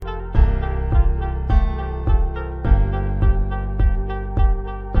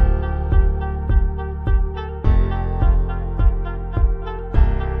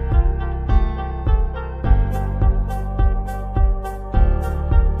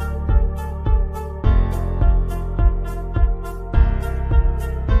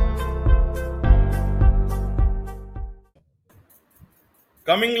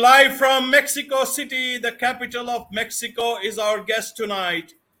Coming live from Mexico City, the capital of Mexico, is our guest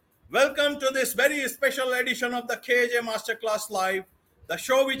tonight. Welcome to this very special edition of the KJ Masterclass Live, the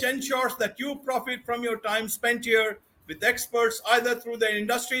show which ensures that you profit from your time spent here with experts either through their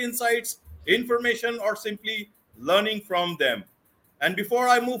industry insights, information, or simply learning from them. And before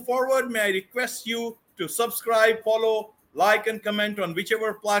I move forward, may I request you to subscribe, follow, like, and comment on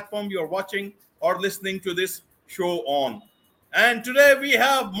whichever platform you're watching or listening to this show on. And today we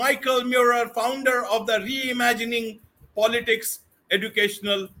have Michael Meurer, founder of the Reimagining Politics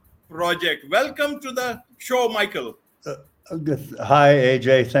Educational Project. Welcome to the show, Michael. Hi,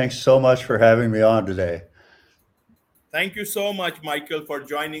 AJ. Thanks so much for having me on today. Thank you so much, Michael, for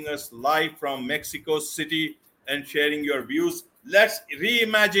joining us live from Mexico City and sharing your views. Let's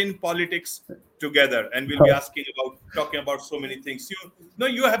reimagine politics together. And we'll be talking about so many things.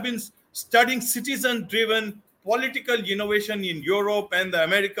 You have been studying citizen-driven political innovation in Europe and the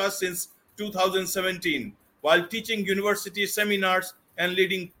Americas since 2017, while teaching university seminars and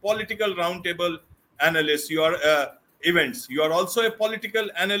leading political roundtable analysts. Events. You are also a political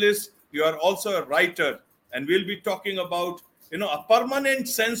analyst. You are also a writer, and we'll be talking about a permanent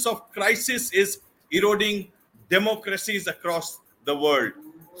sense of crisis is eroding democracies across the world.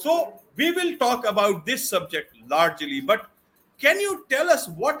 So we will talk about this subject largely. But can you tell us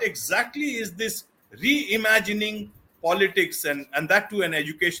what exactly is this reimagining politics and that to an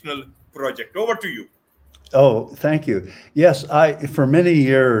educational project? Over to you. Oh, thank you. Yes, for many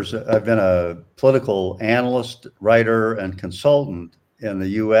years, I've been a political analyst, writer, and consultant in the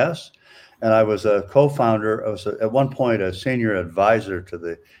U.S., and I was a co-founder. I was at one point a senior advisor to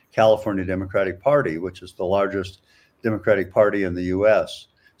the California Democratic Party, which is the largest Democratic Party in the U.S.,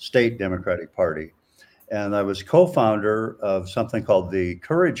 state Democratic Party. And I was co-founder of something called the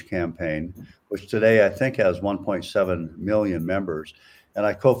Courage Campaign, which today I think has 1.7 million members. And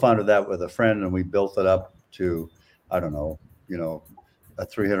I co-founded that with a friend, and we built it up to, I don't know, a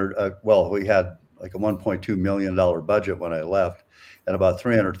 300, we had like a $1.2 million budget when I left and about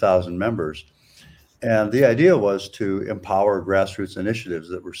 300,000 members. And the idea was to empower grassroots initiatives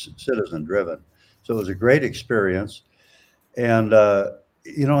that were citizen driven. So it was a great experience. And,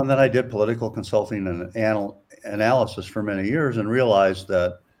 and then I did political consulting and analysis for many years and realized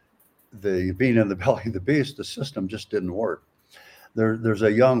that being in the belly of the beast, the system just didn't work. There's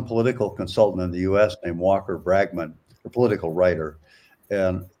a young political consultant in the U.S. named Walker Bragman, a political writer,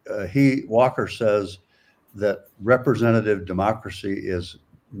 and Walker says that representative democracy is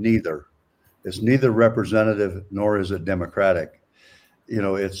neither. It's neither representative nor is it democratic.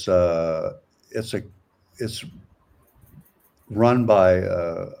 It's run by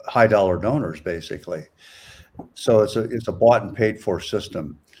high dollar donors basically. So it's a bought and paid for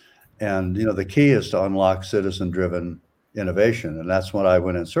system, and the key is to unlock citizen driven innovation. And that's what I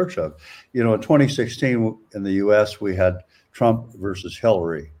went in search of. In 2016 in the US, we had Trump versus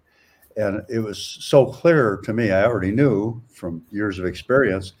Hillary. And it was so clear to me, I already knew from years of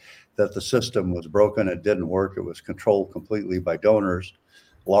experience that the system was broken. It didn't work. It was controlled completely by donors,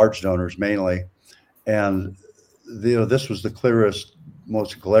 large donors mainly. And this was the clearest,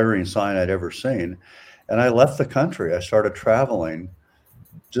 most glaring sign I'd ever seen. And I left the country. I started traveling,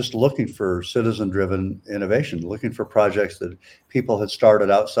 just looking for citizen-driven innovation, looking for projects that people had started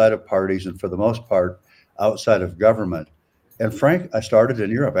outside of parties and for the most part, outside of government. And I started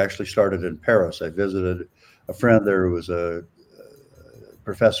in Europe. I actually started in Paris. I visited a friend there who was a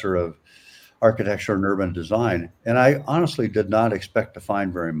professor of architecture and urban design. And I honestly did not expect to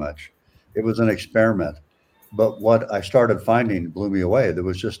find very much. It was an experiment. But what I started finding blew me away. There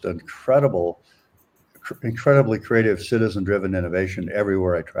was just incredibly creative citizen-driven innovation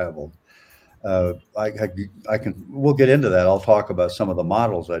everywhere I traveled. We'll get into that. I'll talk about some of the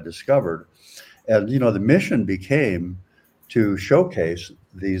models I discovered. And, the mission became to showcase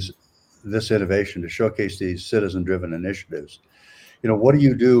this innovation, to showcase these citizen-driven initiatives. What do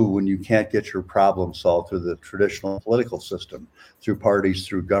you do when you can't get your problem solved through the traditional political system, through parties,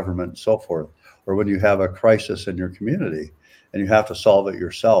 through government, and so forth? Or when you have a crisis in your community and you have to solve it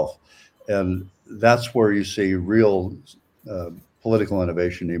yourself? And that's where you see real political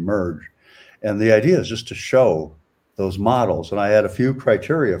innovation emerge. And the idea is just to show those models. And I had a few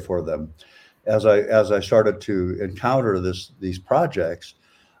criteria for them. As I started to encounter these projects,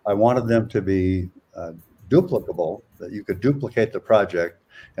 I wanted them to be duplicable, that you could duplicate the project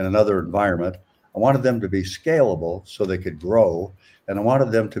in another environment. I wanted them to be scalable so they could grow. And I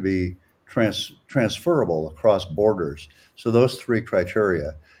wanted them to be transferable across borders. So those three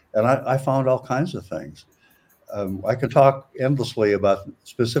criteria. And I found all kinds of things. I can talk endlessly about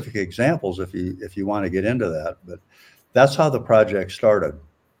specific examples if you want to get into that, but That's how the project started.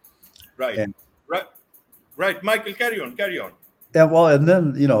 Right. And, Right. Right. Michael, carry on. Carry on. and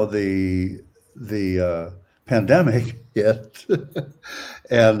then, the pandemic hit,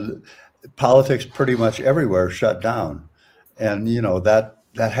 and politics pretty much everywhere shut down. And,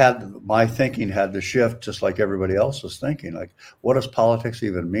 that had my thinking had to shift just like everybody else was thinking. Like, what does politics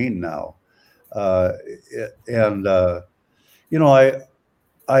even mean now? Uh, and,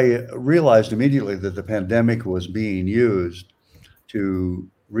 I realized immediately that the pandemic was being used to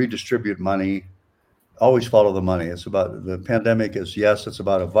redistribute money. Always follow the money. It's about the pandemic is, yes, it's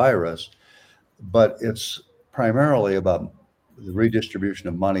about a virus, but it's primarily about the redistribution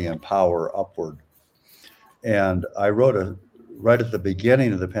of money and power upward. And right at the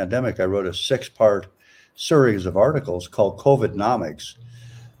beginning of the pandemic, I wrote a 6-part series of articles called COVIDnomics,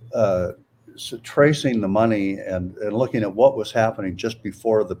 uh, so tracing the money and looking at what was happening just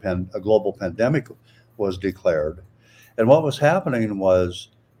before a global pandemic was declared. And what was happening was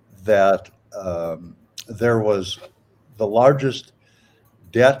that there was the largest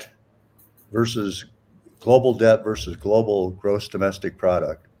debt versus debt versus global gross domestic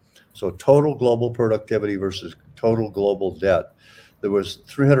product. So total global productivity versus total global debt. There was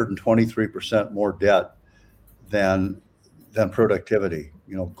 323% more debt than productivity,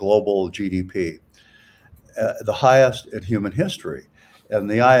 global GDP, the highest in human history. And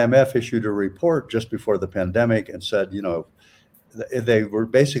the IMF issued a report just before the pandemic and said, they were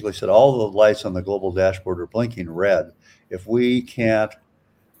basically said all the lights on the global dashboard are blinking red. If we can't,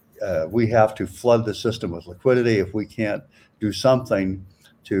 we have to flood the system with liquidity. If we can't do something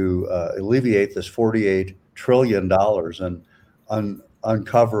to alleviate this $48 trillion in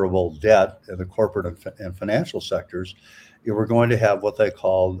uncoverable debt in the corporate and financial sectors, we're going to have what they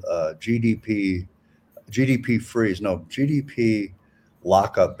called GDP freeze. No, GDP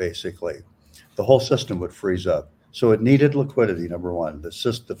lockup, basically. The whole system would freeze up. So it needed liquidity, number one.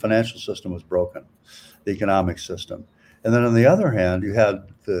 The financial system was broken, the economic system. And then on the other hand, you had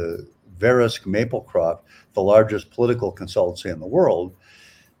the Verisk Maplecroft, the largest political consultancy in the world.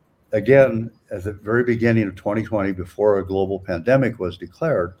 Again, at the very beginning of 2020, before a global pandemic was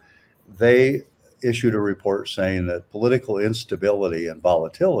declared, they issued a report saying that political instability and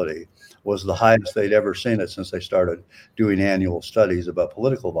volatility was the highest they'd ever seen it since they started doing annual studies about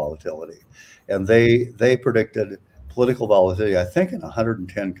political volatility. And they predicted political volatility, I think, in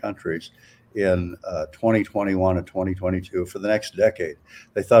 110 countries in 2021 and 2022 for the next decade.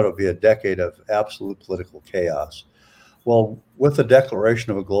 They thought it would be a decade of absolute political chaos. Well, with the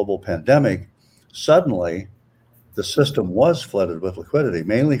declaration of a global pandemic, suddenly the system was flooded with liquidity,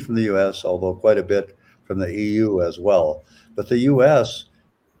 mainly from the US, although quite a bit from the EU as well. But the US,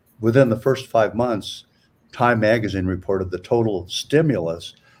 within the first 5 months, Time magazine reported the total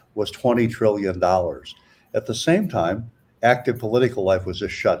stimulus was $20 trillion. At the same time, active political life was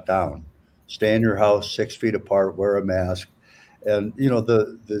just shut down. Stay in your house, 6 feet apart, wear a mask. And,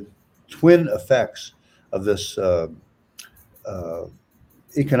 the twin effects of this uh,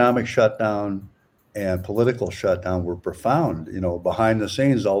 economic shutdown and political shutdown were profound. Behind the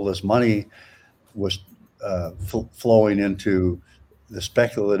scenes, all this money was flowing into the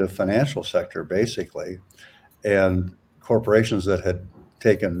speculative financial sector, basically, and corporations that had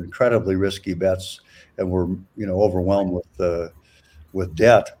taken incredibly risky bets and were, overwhelmed with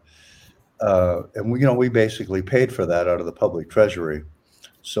debt. And we basically paid for that out of the public treasury.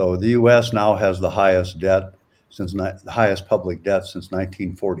 So the U.S. now has the highest the highest public debt since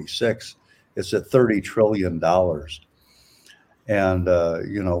 1946. It's at $30 trillion. And,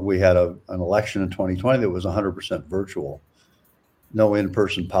 we had an election in 2020 that was 100% virtual, no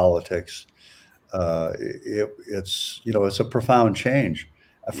in-person politics. It's a profound change.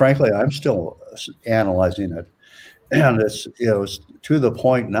 Frankly, I'm still analyzing it. And it's to the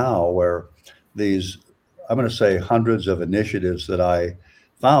point now where these, I'm going to say, hundreds of initiatives that I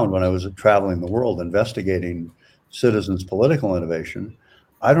found when I was traveling the world investigating citizens' political innovation.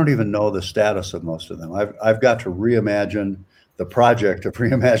 I don't even know the status of most of them. I've got to reimagine the project of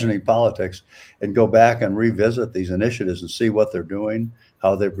reimagining politics and go back and revisit these initiatives and see what they're doing,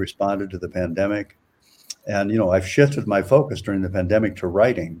 how they've responded to the pandemic. And, I've shifted my focus during the pandemic to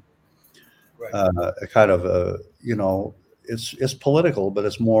writing, Right. a kind of it's political, but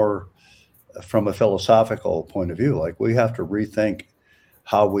it's more from a philosophical point of view. Like, we have to rethink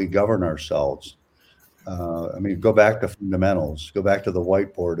how we govern ourselves. Go back to fundamentals, go back to the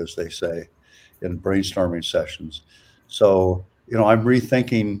whiteboard, as they say in brainstorming sessions. So, I'm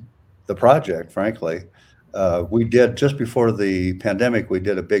rethinking the project, frankly. We did, just before the pandemic, we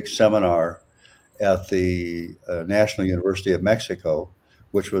did a big seminar at the National University of Mexico,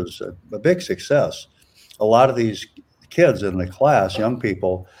 which was a big success. A lot of these kids in the class, young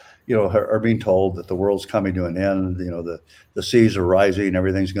people, are being told that the world's coming to an end. The seas are rising,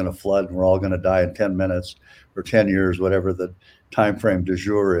 everything's going to flood, and we're all going to die in 10 minutes or 10 years, whatever the time frame du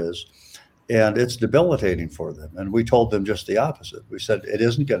jour is. And it's debilitating for them. And we told them just the opposite. We said, it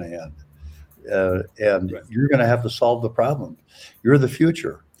isn't going to end. And Right. you're going to have to solve the problem. You're the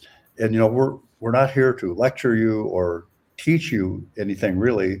future. And, we're not here to lecture you or teach you anything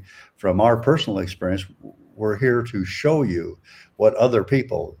really from our personal experience. We're here to show you what other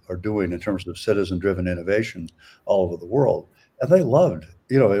people are doing in terms of citizen-driven innovation all over the world. And they loved,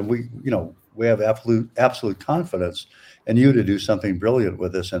 and we have absolute confidence in you to do something brilliant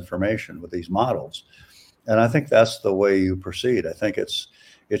with this information, with these models. And I think that's the way you proceed. I think it's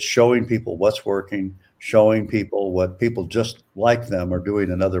showing people what's working, showing people what people just like them are doing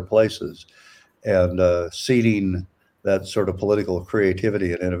in other places, and seeding that sort of political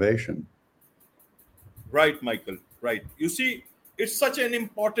creativity and innovation. Right, Michael. Right. You see, it's such an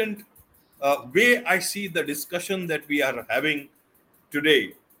important way I see the discussion that we are having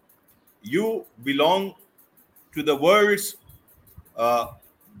today. You belong to the world's uh,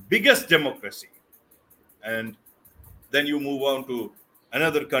 biggest democracy, and then you move on to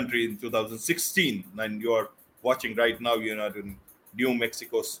another country in 2016, and you are watching right now. You're not in New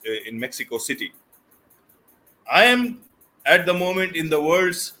Mexico, in Mexico City. I am at the moment in the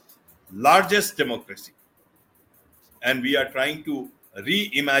world's largest democracy, and we are trying to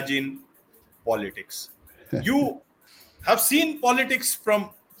reimagine politics. You have seen politics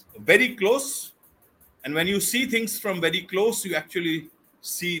from very close, and when you see things from very close, you actually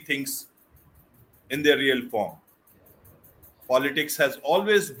see things in their real form. Politics has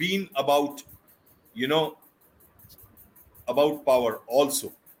always been about, you know, about power also.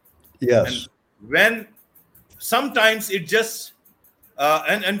 And Yes. when sometimes it just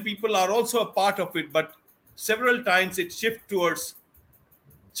and people are also a part of it, but several times it shifts towards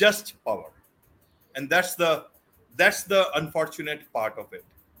just power, and that's the unfortunate part of it.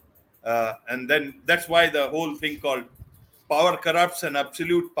 And then that's why the whole thing called power corrupts and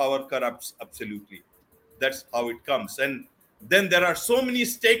absolute power corrupts absolutely. That's how it comes. And then there are so many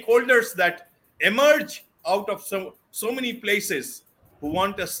stakeholders that emerge out of so many places who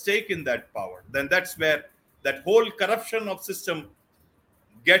want a stake in that power. Then that's where that whole corruption of system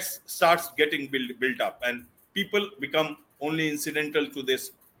starts getting built up, and people become only incidental to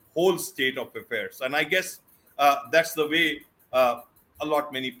this whole state of affairs. And I guess that's the way a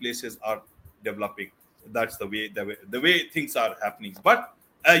lot many places are developing. That's the way things are happening. But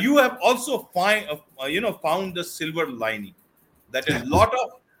you have also found the silver lining that a lot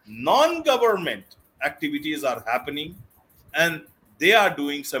of non-government activities are happening, and they are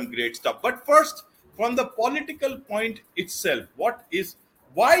doing some great stuff. But first, from the political point itself,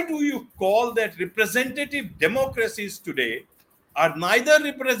 why do you call that representative democracies today are neither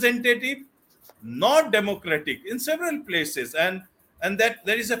representative nor democratic in several places, and that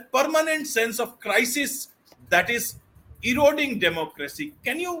there is a permanent sense of crisis that is eroding democracy?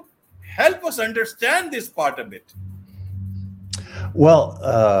 Can you help us understand this part a bit? Well,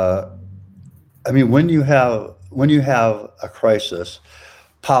 I mean, when you have a crisis,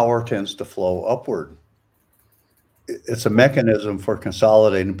 power tends to flow upward. It's a mechanism for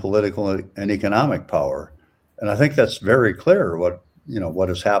consolidating political and economic power, and I think that's very clear. What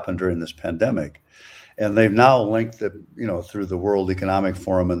has happened during this pandemic, and they've now linked it, through the World Economic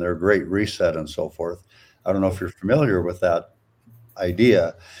Forum and their Great Reset and so forth. I don't know if you're familiar with that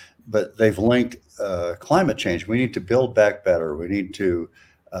idea, but they've linked climate change. We need to build back better. We need to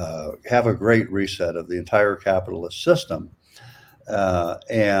have a great reset of the entire capitalist system,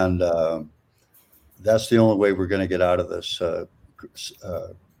 and that's the only way we're going to get out of this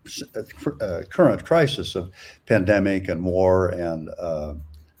current crisis of pandemic and war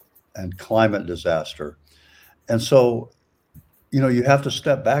and climate disaster. And so, you have to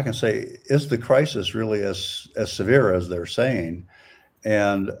step back and say, is the crisis really as severe as they're saying?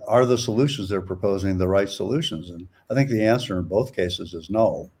 And are the solutions they're proposing the right solutions? And I think the answer in both cases is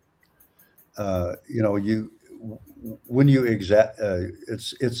no. You when you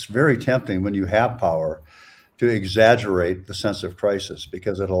it's very tempting when you have power to exaggerate the sense of crisis,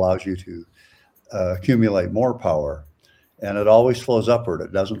 because it allows you to accumulate more power, and it always flows upward.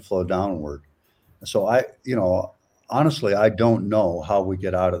 It doesn't flow downward. So honestly, I don't know how we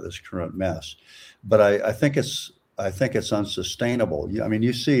get out of this current mess, but I think it's unsustainable. I mean,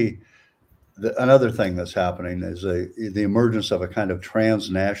 you see, another thing that's happening is the emergence of a kind of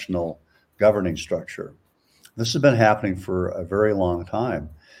transnational governing structure. This has been happening for a very long time.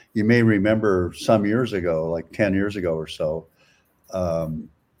 You may remember some years ago, like 10 years ago or so,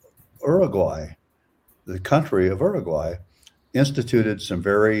 Uruguay, the country of Uruguay instituted some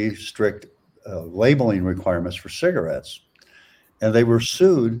very strict labeling requirements for cigarettes. And they were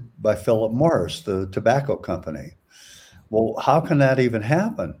sued by Philip Morris, the tobacco company. Well, how can that even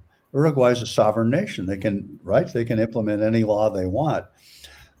happen? Uruguay is a sovereign nation. They can, right? They can implement any law they want.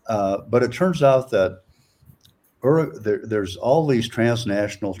 But it turns out that there's all these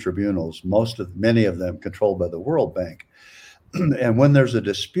transnational tribunals, many of them controlled by the World Bank. And when there's a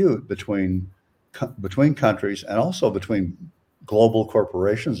dispute between countries and also between global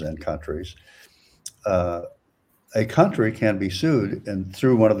corporations and countries, a country can be sued and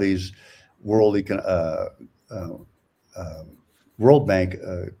through one of these World Bank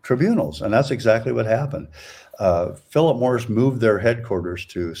tribunals, and that's exactly what happened. Philip Morris moved their headquarters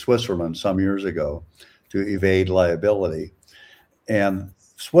to Switzerland some years ago to evade liability, and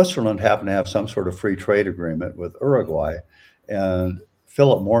Switzerland happened to have some sort of free trade agreement with Uruguay, and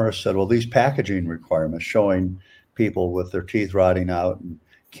Philip Morris said, well, these packaging requirements showing people with their teeth rotting out and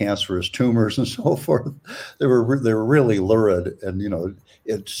cancerous tumors and so forth, they were really lurid, and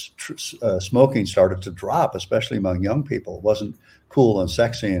smoking started to drop, especially among young people. It wasn't cool and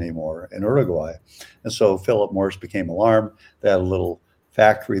sexy anymore in Uruguay, and so Philip Morris became alarmed. They had a little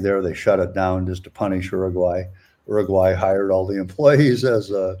factory there. They shut it down just to punish Uruguay. Uruguay hired all the employees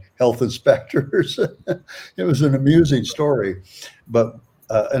as health inspectors. It was an amusing story, but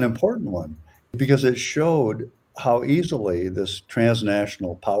an important one, because it showed how easily this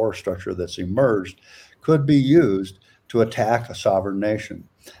transnational power structure that's emerged could be used to attack a sovereign nation.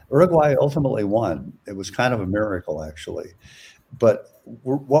 Uruguay ultimately won. It was kind of a miracle, actually. But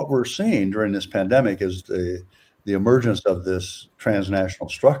what we're seeing during this pandemic is the emergence of this transnational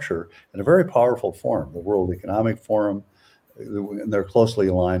structure in a very powerful form, the World Economic Forum. And they're closely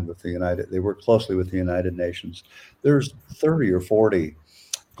aligned with they work closely with the United Nations. There's 30 or 40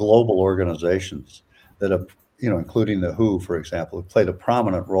 global organizations that have, including the WHO, for example, have played a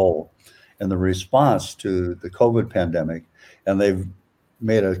prominent role in the response to the COVID pandemic. And they've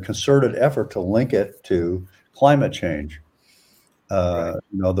made a concerted effort to link it to climate change. Right.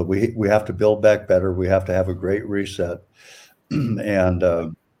 That we have to build back better. We have to have a great reset. And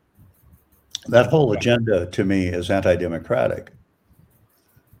that whole agenda to me is anti-democratic.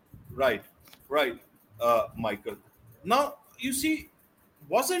 Right, Michael. Now, you see,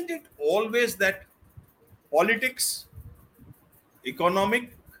 wasn't it always that politics, economy,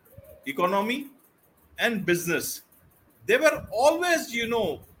 and business, they were always,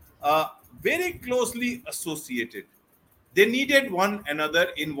 very closely associated. They needed one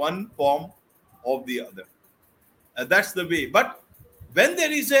another in one form or the other. That's the way. But when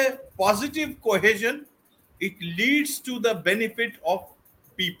there is a positive cohesion, it leads to the benefit of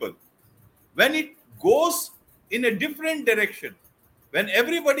people. When it goes in a different direction, when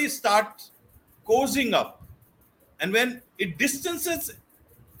everybody starts cozying up, and when it distances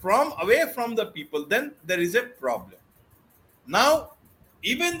away from the people, then there is a problem. Now,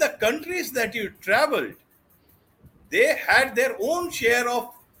 even the countries that you traveled, they had their own share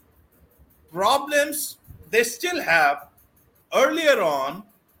of problems. They still have earlier on,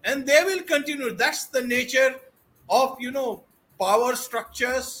 and they will continue. That's the nature of, power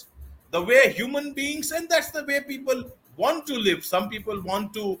structures, the way human beings, and that's the way people want to live. Some people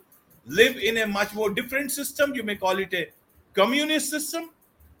want to live in a much more different system. You may call it a communist system.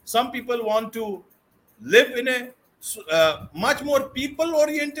 Some people want to live in a much more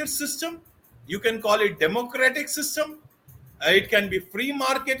people-oriented system. You can call it democratic system. It can be free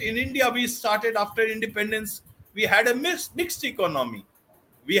market. In India, we started after independence. We had a mixed economy.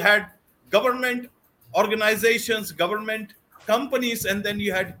 We had government organizations, government companies, and then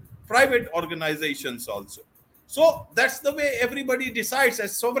you had private organizations also. So that's the way everybody decides.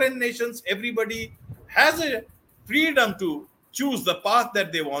 As sovereign nations, everybody has a freedom to choose the path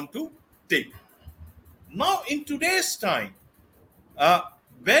that they want to take. Now, in today's time,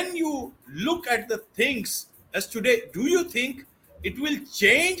 when you look at the things as today, do you think it will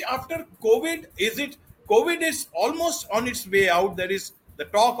change after COVID? COVID is almost on its way out. There is the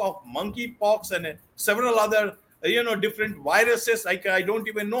talk of monkeypox and several other, different viruses. I don't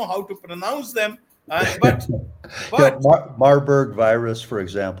even know how to pronounce them. But Marburg virus, for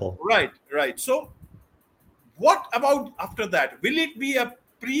example. Right. So what about after that? Will it be a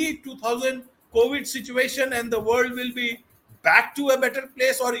pre-2000 COVID situation and the world will be back to a better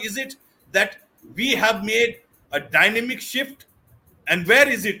place? Or is it that we have made a dynamic shift? And where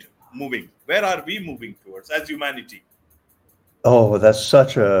is it moving? Where are we moving towards as humanity? Oh, that's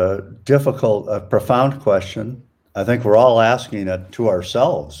such a difficult, profound question. I think we're all asking it to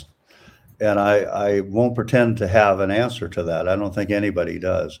ourselves. And I won't pretend to have an answer to that. I don't think anybody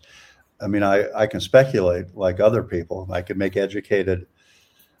does. I mean, I can speculate like other people. I can make an educated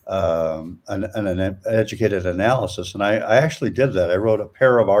analysis, and I actually did that. I wrote a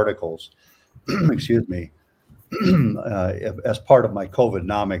pair of articles, excuse me, as part of my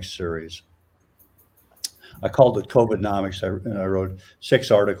COVIDnomics series. I called it COVIDnomics, and I wrote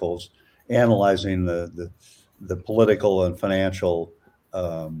 6 articles analyzing the political and financial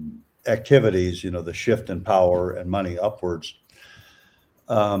activities, the shift in power and money upwards.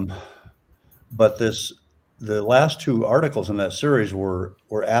 But the last 2 articles in that series were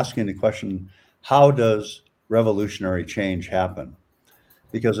asking the question, how does revolutionary change happen?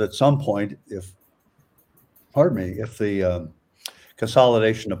 Because at some point, if the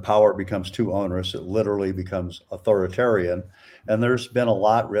consolidation of power becomes too onerous, it literally becomes authoritarian. And there's been a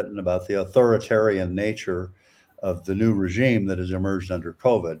lot written about the authoritarian nature of the new regime that has emerged under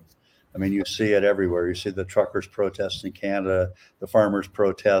COVID. I mean, you see it everywhere. You see the truckers protest in Canada, the farmers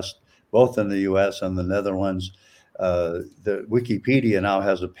protest, both in the US and the Netherlands. The Wikipedia now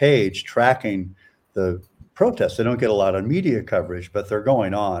has a page tracking the protests. They don't get a lot of media coverage, but they're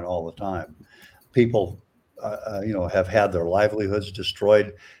going on all the time. People have had their livelihoods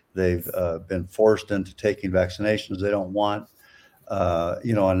destroyed. They've been forced into taking vaccinations they don't want,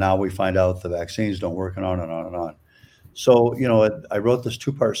 and now we find out the vaccines don't work, and on and on and on. So, I wrote this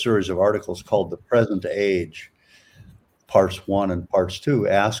 2-part series of articles called The Present Age, Parts 1 and Parts 2,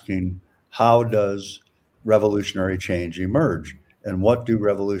 asking how does revolutionary change emerge, and what do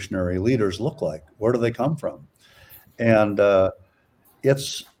revolutionary leaders look like? Where do they come from? And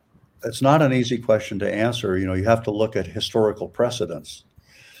it's not an easy question to answer. You have to look at historical precedents.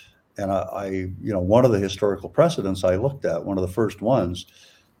 And one of the historical precedents I looked at, one of the first ones,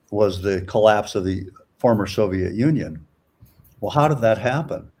 was the collapse of the former Soviet Union. Well, how did that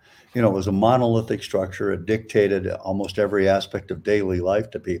happen? It was a monolithic structure. It dictated almost every aspect of daily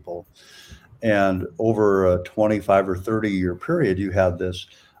life to people. And over a 25 or 30-year period, you had this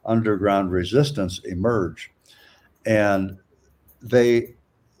underground resistance emerge. And they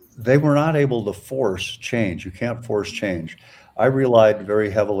were not able to force change. You can't force change. I relied very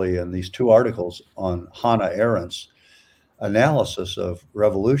heavily in these 2 articles on Hannah Arendt's analysis of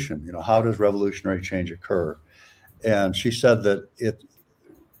revolution. How does revolutionary change occur? And she said that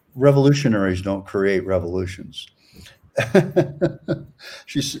revolutionaries don't create revolutions.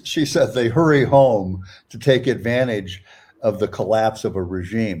 She said they hurry home to take advantage of the collapse of a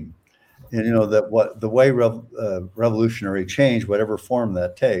regime. And that the way revolutionary change, whatever form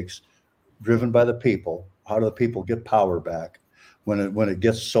that takes, driven by the people, how do the people get power back when it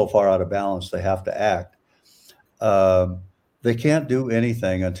gets so far out of balance they have to act? They can't do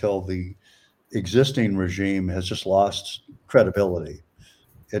anything until the existing regime has just lost credibility.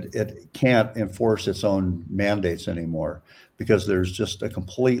 It can't enforce its own mandates anymore because there's just a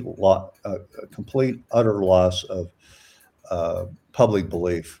complete utter loss of public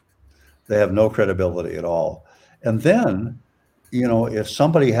belief. They have no credibility at all. And then, if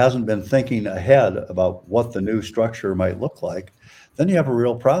somebody hasn't been thinking ahead about what the new structure might look like, then you have a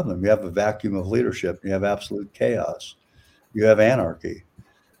real problem. You have a vacuum of leadership. You have absolute chaos. You have anarchy.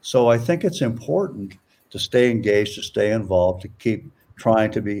 So I think it's important to stay engaged, to stay involved, to keep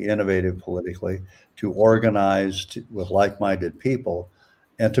trying to be innovative politically, to organize with like-minded people,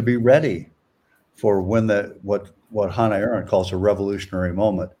 and to be ready for when what Hannah Arendt calls a revolutionary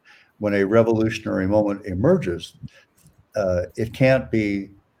moment. When a revolutionary moment emerges, you cannot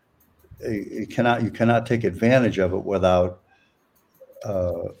take advantage of it without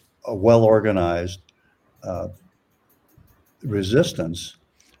a well-organized resistance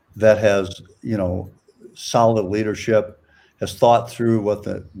that has, solid leadership, has thought through what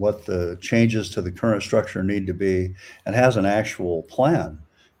the changes to the current structure need to be, and has an actual plan.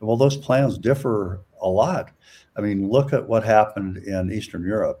 Well, those plans differ a lot. I mean, look at what happened in Eastern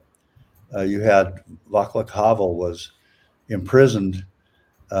Europe. You had Václav Havel was imprisoned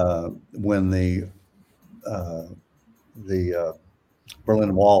when the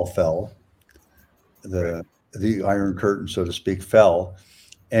Berlin Wall fell, the Iron Curtain, so to speak, fell,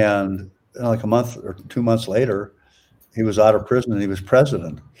 and like a month or 2 months later, he was out of prison and he was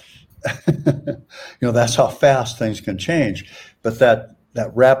president. That's how fast things can change. But that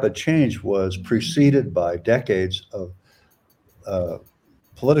rapid change was preceded by decades of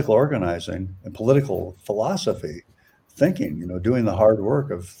political organizing and political philosophy, thinking, doing the hard work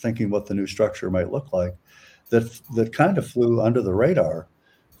of thinking what the new structure might look like, that kind of flew under the radar.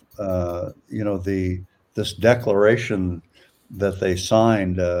 This declaration that they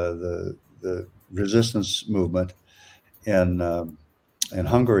signed, the resistance movement in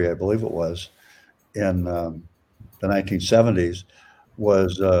Hungary, I believe it was, in the 1970s,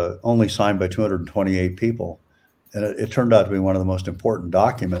 was only signed by 228 people. And it turned out to be one of the most important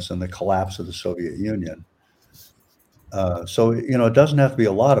documents in the collapse of the Soviet Union. So, it doesn't have to be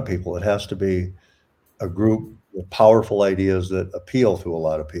a lot of people. It has to be a group with powerful ideas that appeal to a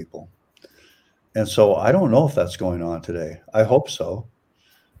lot of people. And so I don't know if that's going on today. I hope so.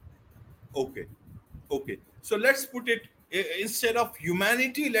 Okay. Okay. So let's put it instead of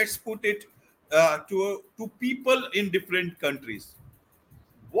humanity, let's put it to people in different countries.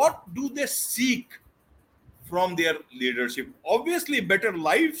 What do they seek from their leadership? Obviously, better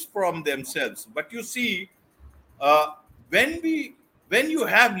lives from themselves. But you see, uh, when you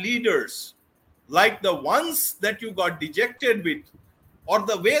have leaders like the ones that you got dejected with, or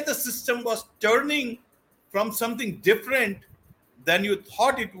the way the system was turning from something different than you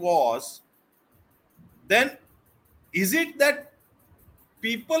thought it was, then is it that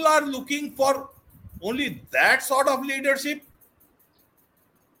people are looking for only that sort of leadership?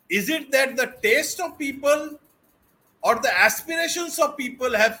 Is it that the taste of people or the aspirations of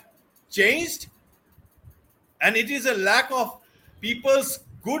people have changed, and it is a lack of people's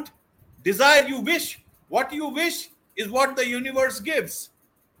good desire? You wish what you wish is what the universe gives.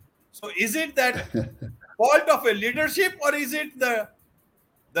 So is it that fault of a leadership, or is it the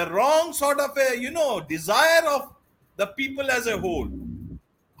wrong sort of a desire of the people as a whole?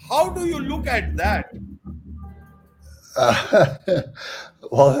 How do you look at that? Uh,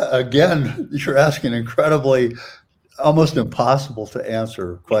 well, again, you're asking incredibly, almost impossible to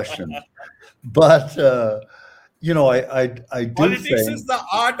answer questions. But I do Politics think, is the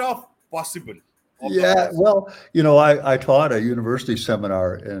art of possible, of the yeah. possible. Well, I taught a university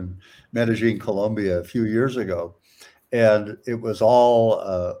seminar in Medellin, Colombia, a few years ago, and it was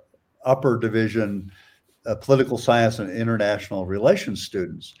all upper division political science and international relations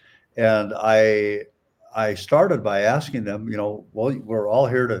students. And I started by asking them, well, we're all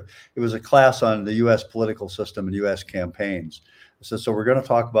here to, it was a class on the US political system and US campaigns. I said, so we're going to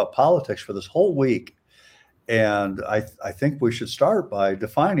talk about politics for this whole week. And I think we should start by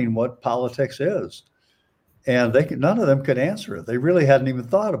defining what politics is. And none of them could answer it. They really hadn't even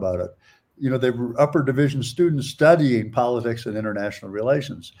thought about it. They were upper division students studying politics and international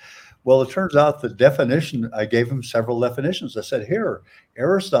relations. Well, it turns out the definition, I gave them several definitions. I said, here,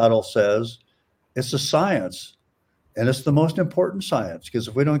 Aristotle says it's a science, and it's the most important science, because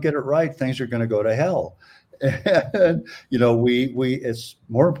if we don't get it right, things are going to go to hell. And, it's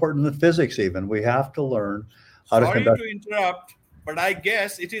more important than physics even. We have to learn how to Sorry conduct. to interrupt, but I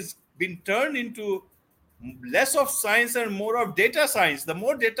guess it has been turned into less of science and more of data science. The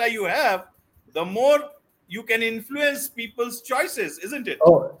more data you have, the more you can influence people's choices, isn't it?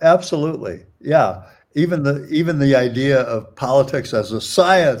 Oh, absolutely. Yeah. Even the idea of politics as a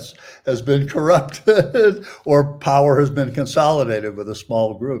science has been corrupted, or power has been consolidated with a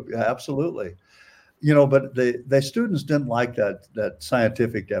small group. Yeah, absolutely. But the students didn't like that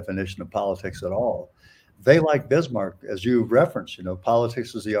scientific definition of politics at all. They like Bismarck, as you referenced,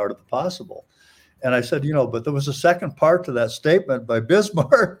 politics is the art of the possible. And I said, but there was a second part to that statement by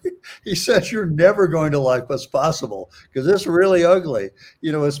Bismarck. He said, you're never going to like what's possible, because it's really ugly.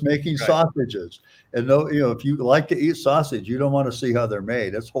 It's making Right, sausages. And no, if you like to eat sausage, you don't want to see how they're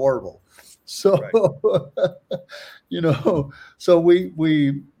made. It's horrible. So, right. you know, so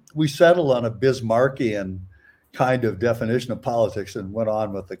we settled on a Bismarckian kind of definition of politics and went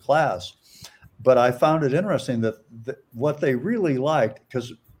on with the class. But I found it interesting that what they really liked,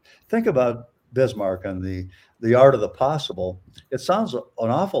 because think about Bismarck and the art of the possible. It sounds an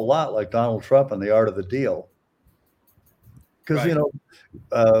awful lot like Donald Trump and the art of the deal, because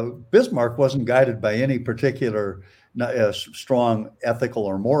Right. Bismarck wasn't guided by any particular strong ethical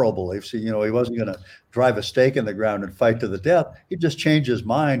or moral beliefs. He wasn't going to drive a stake in the ground and fight to the death. He'd just change his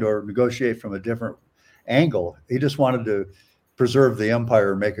mind or negotiate from a different angle. He just wanted to preserve the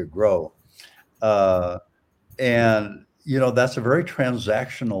empire and make it grow. And that's a very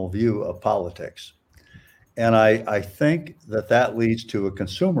transactional view of politics. And I think that leads to a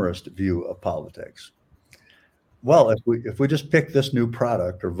consumerist view of politics. Right. Well, if we just pick this new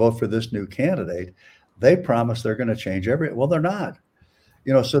product or vote for this new candidate, they promise they're going to change well, they're not.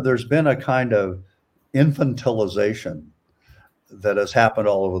 So there's been a kind of infantilization that has happened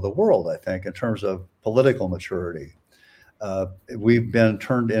all over the world, I think, in terms of political maturity. We've been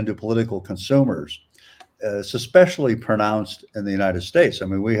turned into political consumers. It's especially pronounced in the United States. I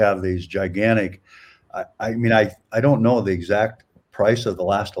mean, we have these gigantic, I don't know the exact price of the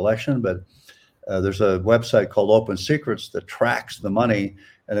last election, but there's a website called Open Secrets that tracks the money,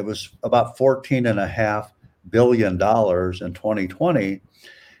 and it was about $14.5 billion in 2020,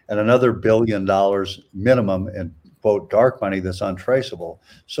 and another $1 billion minimum in quote, dark money that's untraceable.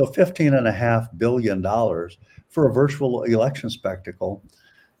 So $15.5 billion for a virtual election spectacle.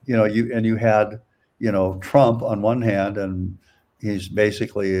 You had, Trump on one hand, and he's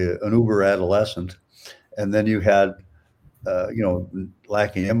basically an uber adolescent. And then you had,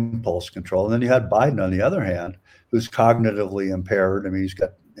 lacking impulse control. And then you had Biden on the other hand, who's cognitively impaired. I mean,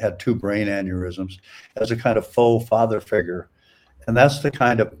 had two brain aneurysms, as a kind of faux father figure. And that's the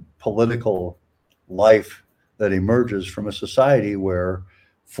kind of political life that emerges from a society where,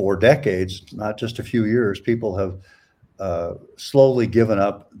 for decades, not just a few years, people have slowly given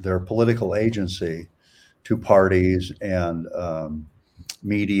up their political agency to parties and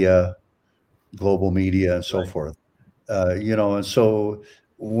media, global media, and so Right. forth. And so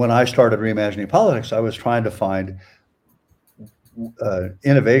when I started reimagining politics, I was trying to find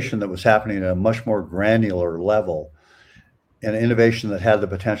innovation that was happening at a much more granular level, and innovation that had the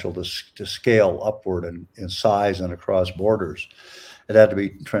potential to scale upward in size and across borders. It had to be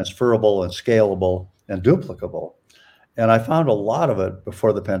transferable and scalable and duplicable. And I found a lot of it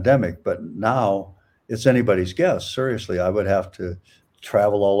before the pandemic, but now it's anybody's guess. Seriously, I would have to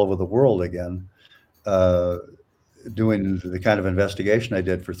travel all over the world again, uh, doing the kind of investigation I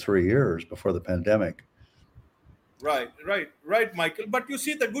did for 3 years before the pandemic. Right, Michael. But you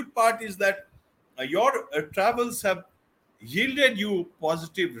see, the good part is that your travels have yielded you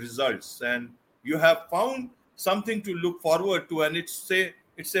positive results, and you have found something to look forward to. And it's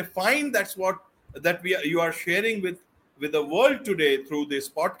a find that's what that you are sharing with the world today through this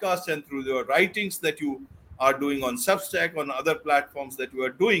podcast and through the writings that you are doing on Substack, on other platforms that you are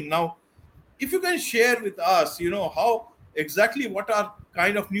doing now. If you can share with us, how exactly, what are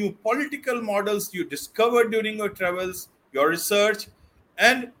kind of new political models you discovered during your travels, your research,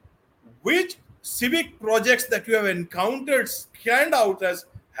 and which civic projects that you have encountered stand out as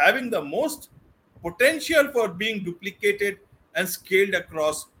having the most potential for being duplicated and scaled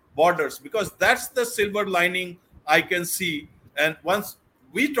across borders? Because that's the silver lining I can see. And once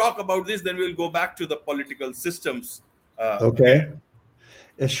we talk about this, then we'll go back to the political systems Okay.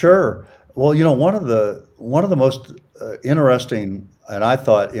 again. Sure. Well, one of the most interesting and I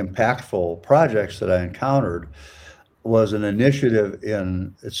thought impactful projects that I encountered was an initiative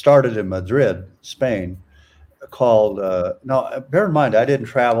it started in Madrid, Spain, called, now, bear in mind, I didn't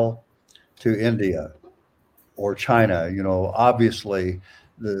travel to India or China, obviously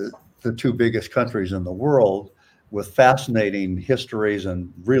the two biggest countries in the world with fascinating histories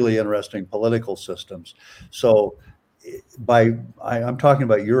and really interesting political systems. So I'm talking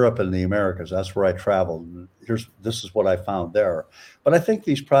about Europe and the Americas. That's where I traveled. This is what I found there. But I think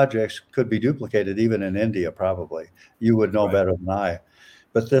these projects could be duplicated even in India, probably. You would know Right. better than I.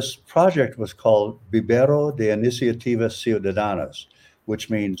 But this project was called Vivero de Iniciativas Ciudadanas, which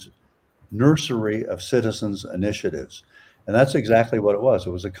means nursery of citizens' initiatives. And that's exactly what it was.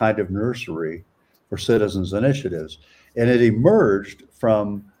 It was a kind of nursery for citizens' initiatives. And it emerged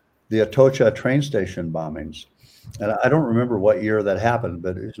from the Atocha train station bombings. And I don't remember what year that happened,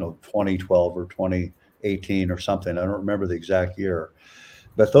 but it's 2012 or 2018 or something. I don't remember the exact year.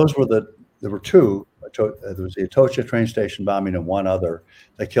 But there were two. There was the Atocha train station bombing and one other.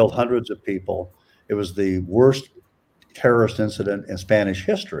 They killed hundreds of people. It was the worst terrorist incident in Spanish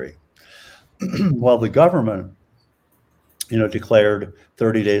history. Well, the government, declared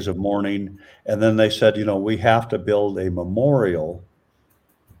 30 days of mourning, and then they said, we have to build a memorial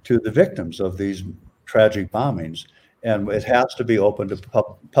to the victims of these tragic bombings, and it has to be open to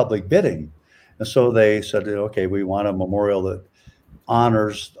public bidding. And so they said, okay, we want a memorial that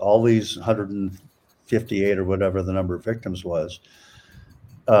honors all these 158 or whatever the number of victims was.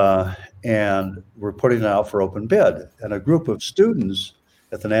 And we're putting it out for open bid. And a group of students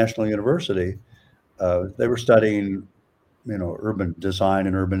at the National University, they were studying, urban design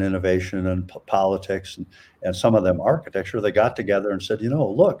and urban innovation and politics, and some of them architecture. They got together and said,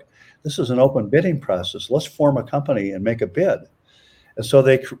 look, this is an open bidding process. Let's form a company and make a bid. And so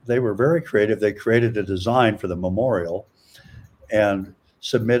they were very creative. They created a design for the memorial and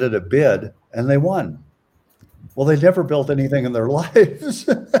submitted a bid, and they won. Well, they never built anything in their lives.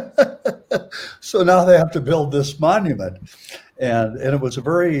 So now they have to build this monument. And it was a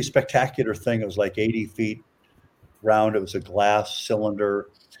very spectacular thing. It was like 80 feet round. It was a glass cylinder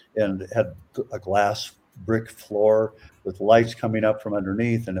and it had a glass brick floor with lights coming up from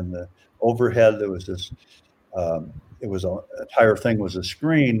underneath. And in the overhead, there was this, it was a entire thing was a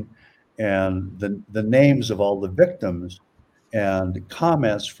screen, and the names of all the victims and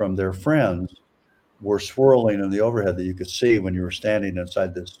comments from their friends were swirling in the overhead that you could see when you were standing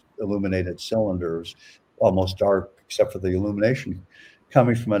inside this illuminated cylinder. It was almost dark except for the illumination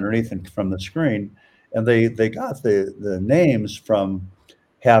coming from underneath and from the screen. And they got the names from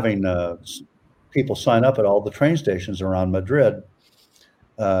having people sign up at all the train stations around Madrid,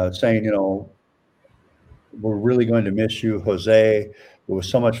 saying, we're really going to miss you, Jose. It was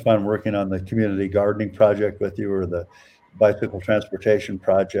so much fun working on the community gardening project with you, or the bicycle transportation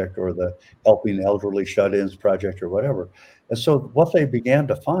project, or the helping elderly shut-ins project, or whatever. And so what they began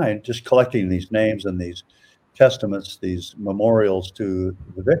to find, just collecting these names and these testaments, these memorials to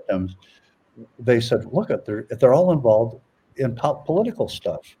the victims, they said, look, they're all involved in political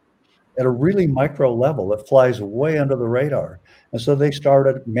stuff at a really micro level that flies way under the radar. And so they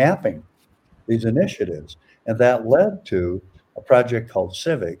started mapping these initiatives. And that led to a project called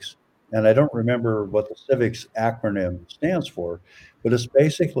Civics. And I don't remember what the Civics acronym stands for, but it's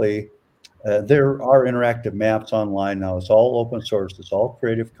basically there are interactive maps online now. It's all open source, it's all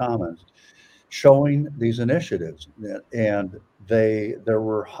Creative Commons, showing these initiatives. And there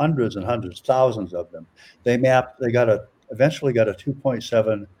were hundreds and hundreds, thousands of them. They eventually got a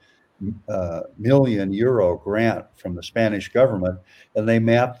 2.7 million euro grant from the Spanish government, and they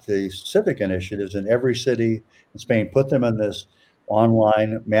mapped the civic initiatives in every city in Spain, put them in this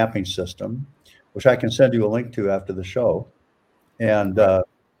online mapping system, which I can send you a link to after the show. And Right.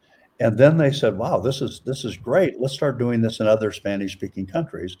 and then they said, "Wow, this is great. Let's start doing this in other Spanish-speaking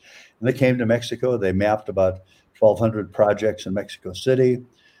countries." And they came to Mexico. They mapped about 1,200 projects in Mexico City,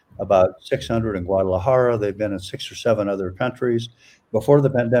 about 600 in Guadalajara. They've been in 6 or 7 other countries. Before the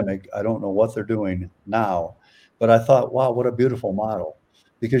pandemic, I don't know what they're doing now, but I thought, wow, what a beautiful model,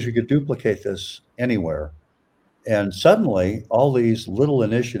 because you could duplicate this anywhere. And suddenly, all these little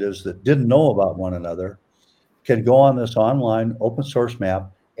initiatives that didn't know about one another can go on this online open source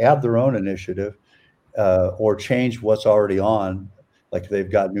map, add their own initiative, or change what's already on. Like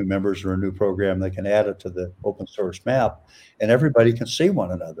they've got new members or a new program, they can add it to the open source map, and everybody can see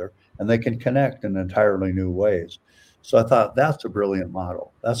one another and they can connect in entirely new ways. So I thought that's a brilliant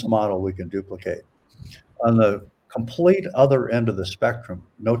model. That's a model we can duplicate. On the complete other end of the spectrum,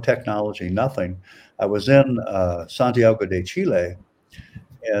 no technology, nothing. I was in Santiago de Chile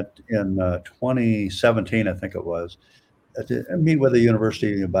in 2017, I think it was, to meet with a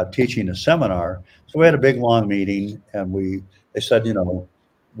university about teaching a seminar. So we had a big long meeting, and they said,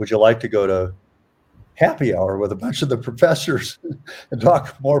 would you like to go to happy hour with a bunch of the professors and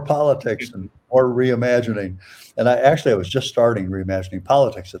talk more politics and more reimagining? And I was just starting reimagining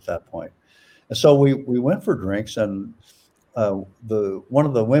politics at that point. And so we went for drinks, and the one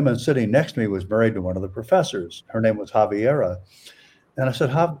of the women sitting next to me was married to one of the professors. Her name was Javiera. And I said,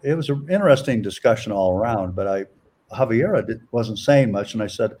 it was an interesting discussion all around, but Javiera wasn't saying much. And I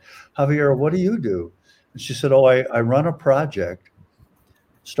said, Javiera, what do you do? And she said, oh, I run a project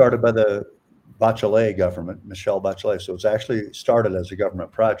started by the Bachelet government, Michelle Bachelet. So it's actually started as a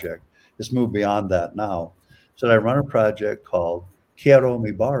government project. It's moved beyond that now. So I run a project called Quiero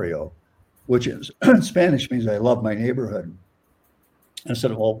mi barrio, which is in Spanish means I love my neighborhood. And I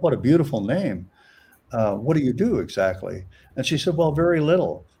said, well, what a beautiful name. What do you do exactly? And she said, well, very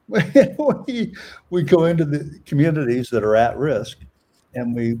little. we go into the communities that are at risk,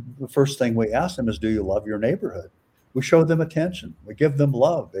 and the first thing we ask them is, do you love your neighborhood? We show them attention. We give them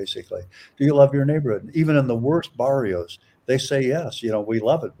love, basically. Do you love your neighborhood? Even in the worst barrios, they say yes. We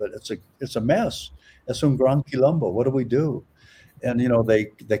love it, but it's a mess. Es un gran quilombo. What do we do? And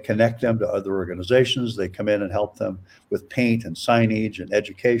they connect them to other organizations. They come in and help them with paint and signage and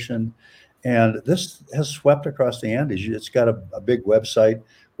education. And this has swept across the Andes. It's got a big website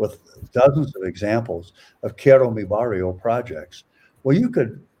with dozens of examples of Quiero Mi Barrio projects. Well,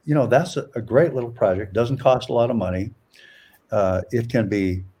 that's a great little project. Doesn't cost a lot of money. It can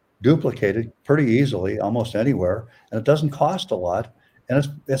be duplicated pretty easily, almost anywhere, and it doesn't cost a lot. And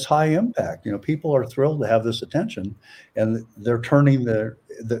it's high impact. People are thrilled to have this attention, and they're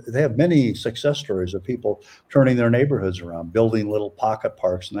they have many success stories of people turning their neighborhoods around, building little pocket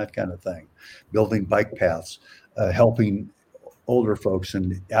parks and that kind of thing, building bike paths, helping older folks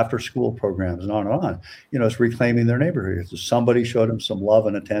and after school programs, and on and on. It's reclaiming their neighborhood. Somebody showed them some love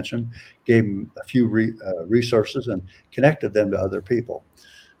and attention, gave them a few resources, and connected them to other people.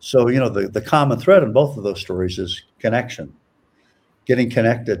 So, the common thread in both of those stories is connection. Getting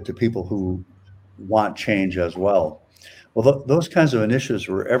connected to people who want change as well. Well, those kinds of initiatives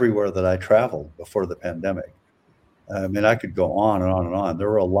were everywhere that I traveled before the pandemic. I mean, I could go on and on and on. There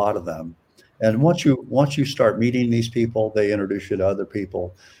were a lot of them. And once you start meeting these people, they introduce you to other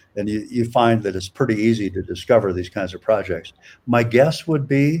people, and you find that it's pretty easy to discover these kinds of projects. My guess would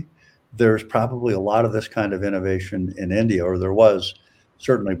be there's probably a lot of this kind of innovation in India, or there was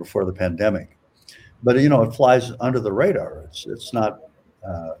certainly before the pandemic. But it flies under the radar. It's not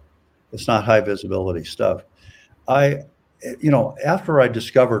It's not high visibility stuff. I, after I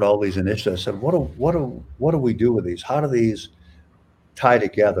discovered all these initiatives, I said, what do we do with these? How do these tie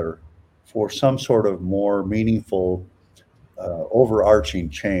together for some sort of more meaningful, overarching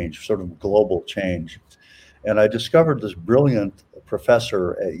change, sort of global change? And I discovered this brilliant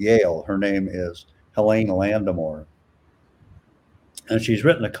professor at Yale. Her name is Helene Landemore, and she's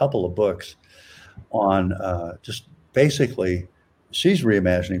written a couple of books on just basically, she's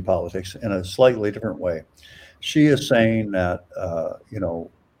reimagining politics in a slightly different way. She is saying that,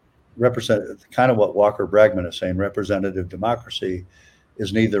 kind of what Walker Bragman is saying, representative democracy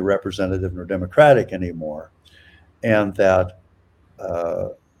is neither representative nor democratic anymore. And that,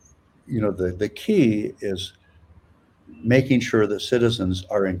 the key is making sure that citizens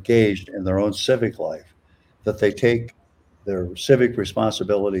are engaged in their own civic life, that they take their civic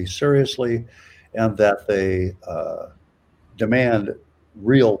responsibility seriously, and that they demand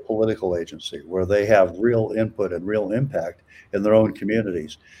real political agency, where they have real input and real impact in their own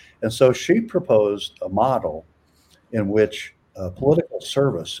communities. And so she proposed a model in which political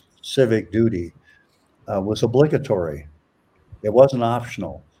service, civic duty, was obligatory. It wasn't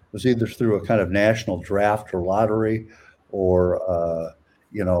optional. It was either through a kind of national draft or lottery, or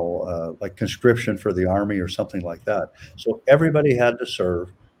like conscription for the army or something like that. So everybody had to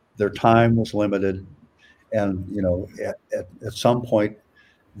serve. Their time was limited, and at some point,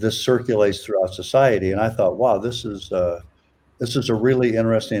 this circulates throughout society. And I thought, wow, this is a really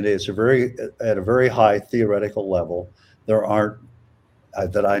interesting idea. It's at a very high theoretical level. There aren't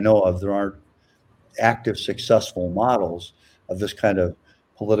that I know of. There aren't active, successful models of this kind of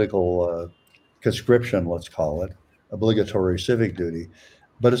political conscription, let's call it, obligatory civic duty.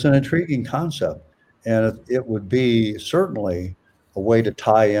 But it's an intriguing concept, and it would be certainly a way to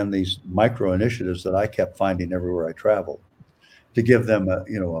tie in these micro initiatives that I kept finding everywhere I traveled, to give them a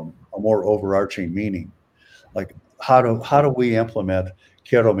more overarching meaning. Like, how do we implement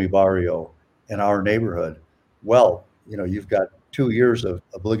Quiero Mi Barrio in our neighborhood? Well, you've got 2 years of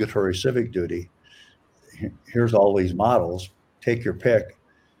obligatory civic duty. Here's all these models. Take your pick.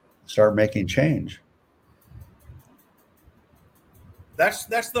 Start making change. That's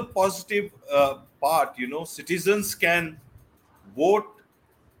the positive part. Citizens can vote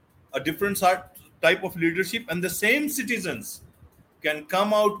a different type of leadership, and the same citizens can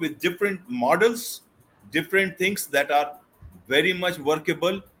come out with different models, different things that are very much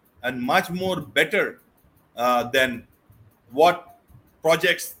workable and much more better than what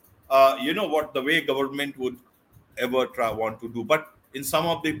projects, what the way government would ever want to do. But in some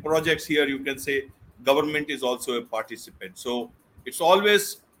of the projects here, you can say government is also a participant. So it's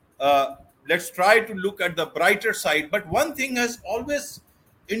always, let's try to look at the brighter side. But one thing has always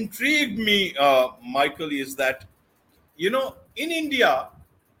intrigued me, Michael, is that, in India,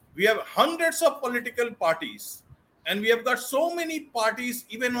 we have hundreds of political parties, and we have got so many parties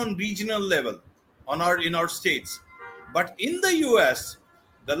even on regional level in our states. But in the US,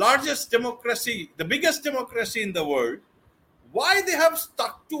 the largest democracy, the biggest democracy in the world, why they have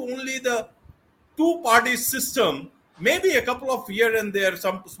stuck to only the two party system? Maybe a couple of here and there,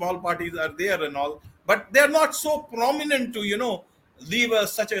 some small parties are there and all, but they're not so prominent to leave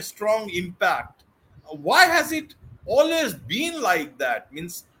such a strong impact. Why has it always been like that?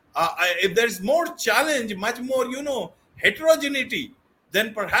 Means, if there's more challenge, much more heterogeneity,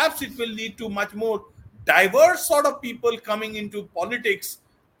 then perhaps it will lead to much more diverse sort of people coming into politics,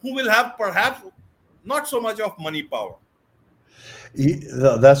 who will have perhaps not so much of money power.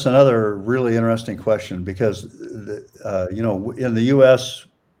 That's another really interesting question, because in the U.S.,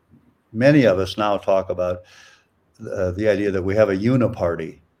 many of us now talk about the idea that we have a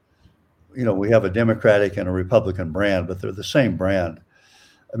uniparty. We have a Democratic and a Republican brand, but they're the same brand.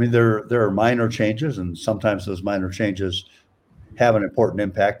 I mean, there are minor changes, and sometimes those minor changes have an important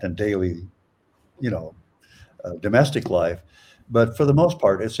impact on daily, domestic life. But for the most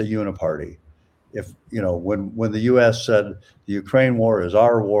part, it's a uniparty. If when the U.S. said the Ukraine war is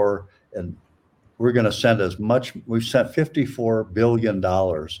our war, and we're going to send we've sent $54 billion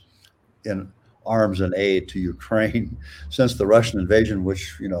in arms and aid to Ukraine since the Russian invasion,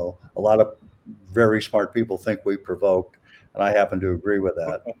 which a lot of very smart people think we provoked, and I happen to agree with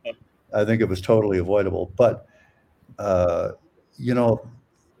that. I think it was totally avoidable, but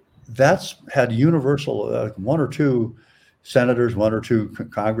that's had universal, one or two senators, one or two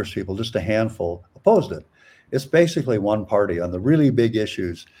Congress people, just a handful, opposed it. It's basically one party on the really big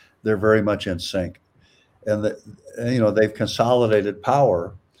issues. They're very much in sync, and they've consolidated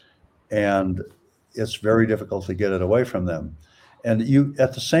power, and it's very difficult to get it away from them. And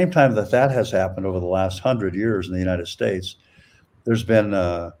at the same time that has happened over the last 100 years in the United States, there's been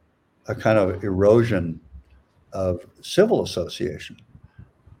a a kind of erosion of civil association,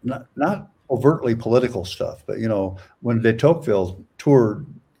 not overtly political stuff, but when de Tocqueville toured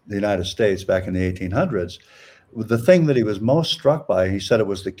the United States back in the 1800s, the thing that he was most struck by, he said it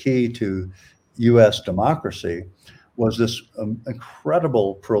was the key to U.S. democracy, was this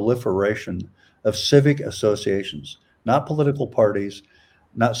incredible proliferation of civic associations, not political parties,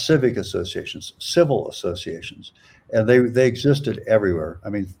 not civic associations, civil associations. And they existed everywhere. I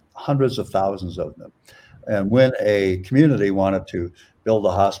mean, hundreds of thousands of them. And when a community wanted to build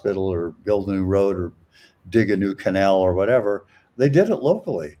a hospital or build a new road or dig a new canal or whatever, they did it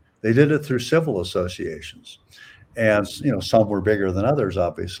locally. They did it through civil associations. And some were bigger than others,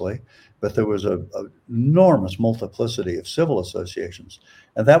 obviously, but there was a enormous multiplicity of civil associations.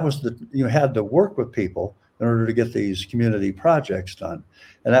 And that was you had to work with people in order to get these community projects done.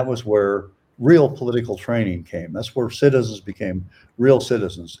 And that was where real political training came. That's where citizens became real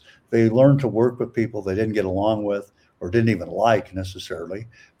citizens. They learned to work with people they didn't get along with or didn't even like necessarily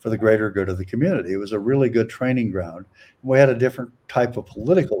for the greater good of the community. It was a really good training ground. We had a different type of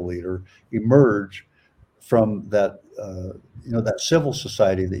political leader emerge from that, that civil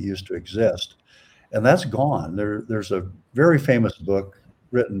society that used to exist. And that's gone. There's a very famous book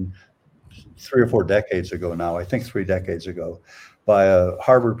written 3 or 4 decades ago now, I think 3 decades ago, by a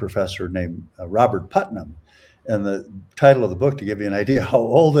Harvard professor named Robert Putnam. And the title of the book, to give you an idea how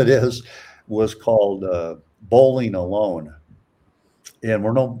old it is, was called Bowling Alone. And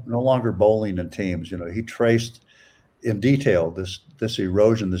we're no longer bowling in teams. He traced in detail this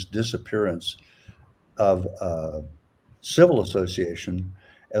erosion, this disappearance of civil association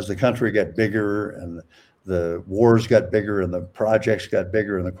as the country got bigger and the wars got bigger and the projects got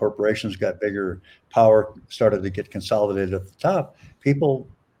bigger and the corporations got bigger. Power started to get consolidated at the top. People,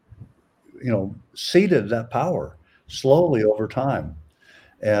 ceded that power slowly over time.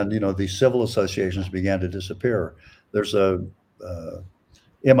 And, these civil associations began to disappear. There's a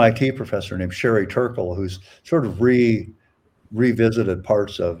MIT professor named Sherry Turkle who's sort of revisited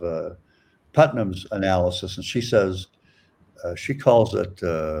parts of Putnam's analysis, and she says she calls it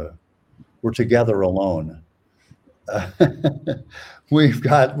 "we're together alone."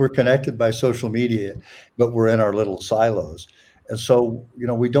 We're connected by social media, but we're in our little silos, and so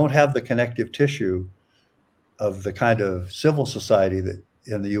we don't have the connective tissue of the kind of civil society that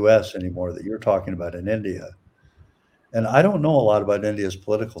in the U.S. anymore that you're talking about in India. And I don't know a lot about India's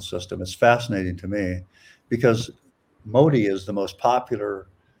political system. It's fascinating to me because Modi is the most popular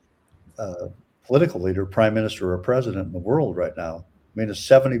political leader, prime minister, or president in the world right now. I mean, it's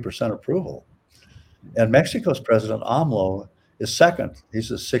 70% approval. And Mexico's president, AMLO, is second.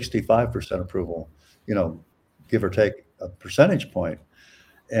 He's a 65% approval, give or take a percentage point.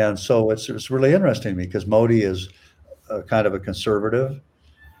 And so it's really interesting to me because Modi is kind of a conservative,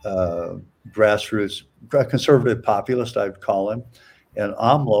 grassroots, conservative populist, I'd call him. And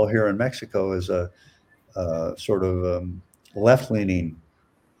AMLO here in Mexico is a sort of left-leaning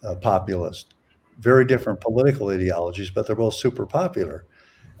populist. Very different political ideologies, but they're both super popular.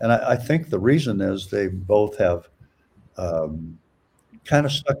 And I think the reason is they both have kind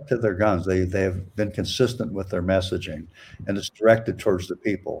of stuck to their guns. They have been consistent with their messaging, and it's directed towards the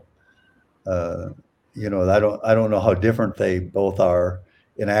people. I don't know how different they both are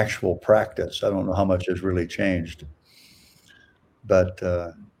in actual practice. I don't know how much has really changed. But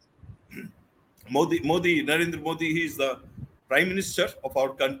Narendra Modi, he's the prime minister of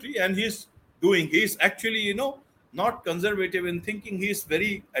our country, and he's actually, not conservative in thinking. He's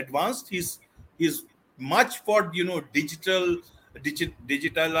very advanced. He's much for,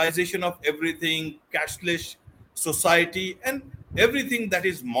 digitalization of everything, cashless society, and everything that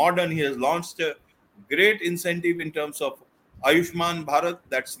is modern. He has launched a great incentive in terms of Ayushman Bharat.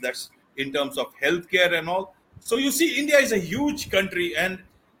 That's in terms of healthcare and all. So you see, India is a huge country, and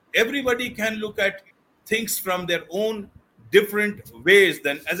everybody can look at things from their own different ways.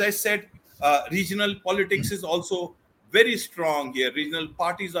 Then, as I said, regional politics is also very strong here. Regional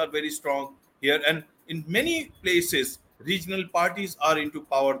parties are very strong here, and in many places, regional parties are into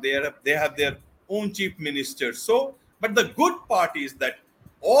power. They have their own chief minister. So, but the good part is that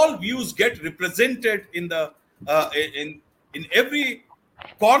all views get represented in the in every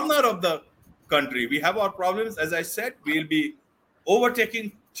corner of the country. We have our problems, as I said. We'll be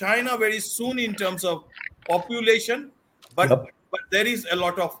overtaking China very soon in terms of population, but Yep. but there is a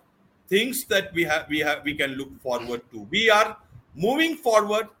lot of things that we can look forward to. We are moving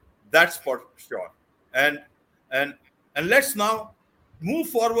forward, that's for sure. And and and let's now move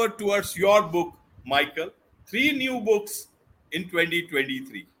forward towards your book, Michael. 3 new books in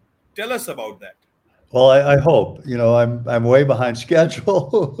 2023. Tell us about that. Well, I hope. I'm way behind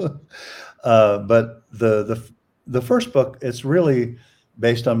schedule, but the first book, it's really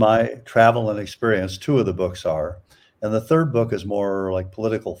based on my travel and experience. Two of the books are, and the third book is more like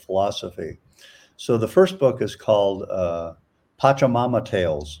political philosophy. So the first book is called Pachamama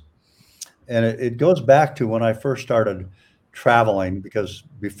Tales, and it goes back to when I first started traveling, because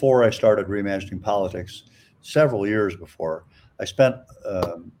before I started reimagining politics, several years before, I spent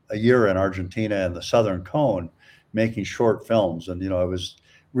a year in Argentina and the Southern Cone making short films. And, it was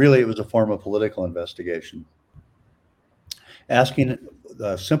a form of political investigation, asking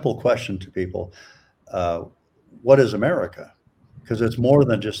a simple question to people: uh, what is America? Because it's more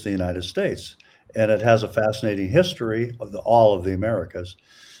than just the United States. And it has a fascinating history of all of the Americas.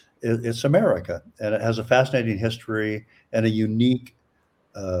 It's America, and it has a fascinating history and a unique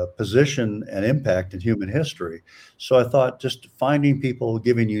position and impact in human history. So I thought just finding people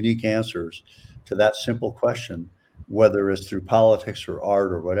giving unique answers to that simple question, whether it's through politics or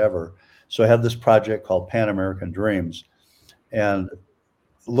art or whatever. So I had this project called Pan American Dreams, and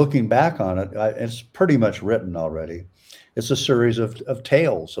looking back on it, it's pretty much written already. It's a series of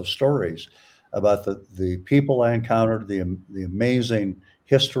tales, of stories about the people I encountered, the amazing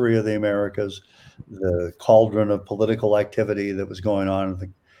history of the Americas, the cauldron of political activity that was going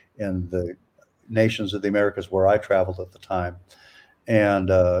on in the nations of the Americas where I traveled at the time. And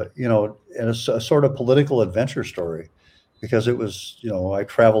it's a sort of political adventure story, because it was, I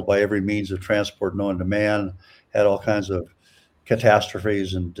traveled by every means of transport known to man, had all kinds of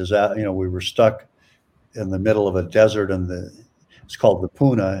catastrophes and disaster. We were stuck in the middle of a desert, and it's called the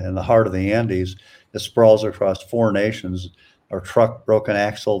Puna, in the heart of the Andes. It sprawls across four nations. Our truck broke an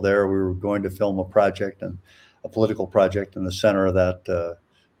axle there. We were going to film a political project in the center of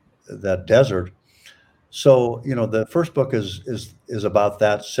that desert. So, the first book is about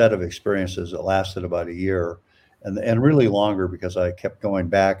that set of experiences. It lasted about a year, and really longer, because I kept going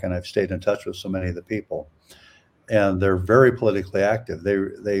back and I've stayed in touch with so many of the people, and they're very politically active.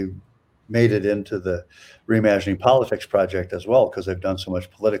 They made it into the Reimagining Politics project as well, because they've done so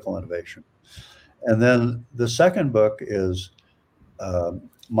much political innovation. And then the second book is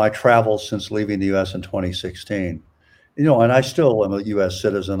my travels since leaving the U.S. in 2016. And I still am a U.S.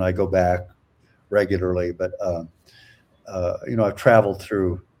 citizen. I go back regularly, but I've traveled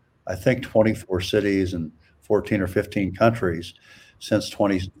through, I think, 24 cities and 14 or 15 countries since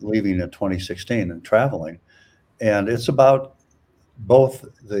leaving in 2016 and traveling. And it's about both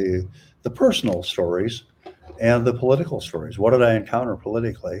the personal stories and the political stories. What did I encounter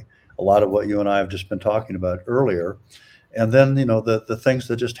politically? A lot of what you and I have just been talking about earlier. And then, the things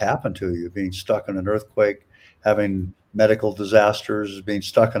that just happen to you: being stuck in an earthquake, having medical disasters, being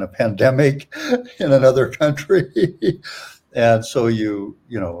stuck in a pandemic in another country. And so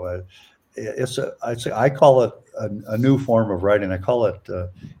I call it a new form of writing. I call it,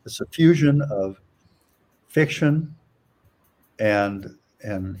 it's a fusion of fiction and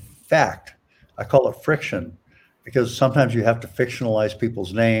fact. I call it friction, because sometimes you have to fictionalize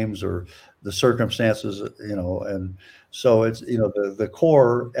people's names or the circumstances, and so it's, the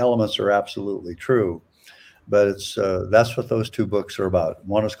core elements are absolutely true, but that's what those two books are about.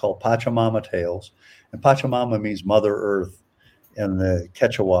 One is called Pachamama Tales, and Pachamama means Mother Earth in the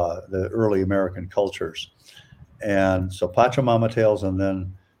Quechua, the early American cultures. And so Pachamama Tales, and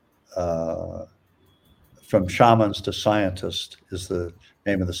then From Shamans to Scientists is the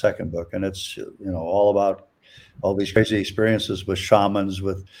name of the second book. And it's, all about all these crazy experiences with shamans,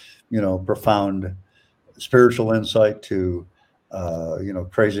 with, profound spiritual insight, to,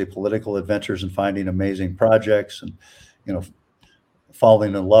 crazy political adventures and finding amazing projects, and,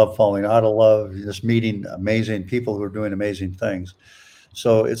 falling in love, falling out of love, just meeting amazing people who are doing amazing things.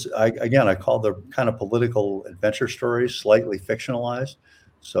 So I call the kind of political adventure stories slightly fictionalized.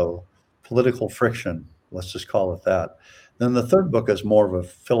 So political friction, let's just call it that. Then the third book is more of a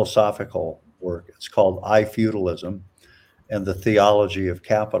philosophical work. It's called I, Feudalism and the Theology of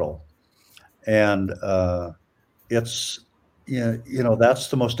Capital. And it's, that's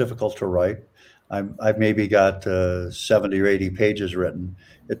the most difficult to write. I've maybe got 70 or 80 pages written.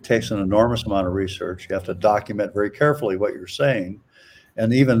 It takes an enormous amount of research. You have to document very carefully what you're saying.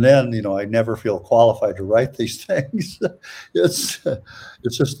 And even then, I never feel qualified to write these things. It's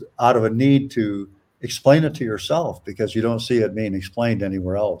just out of a need to explain it to yourself, because you don't see it being explained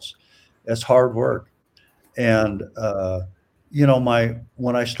anywhere else. It's hard work. And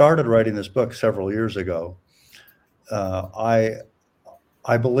when I started writing this book several years ago,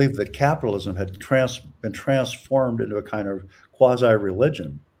 I believe that capitalism had been transformed into a kind of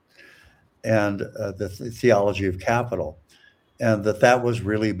quasi-religion, and the theology of capital, and that was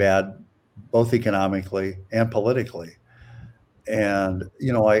really bad both economically and politically. And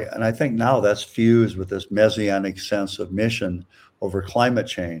I think now that's fused with this messianic sense of mission over climate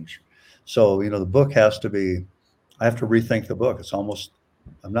change. So the book has to be. I have to rethink the book. It's almost.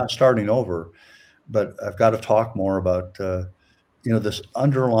 I'm not starting over, but I've got to talk more about. This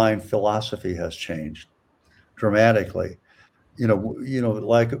underlying philosophy has changed dramatically.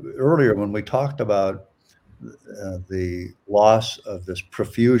 Like earlier when we talked about the loss of this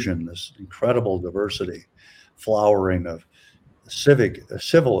profusion, this incredible diversity, flowering of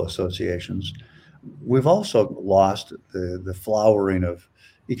civil associations, we've also lost the flowering of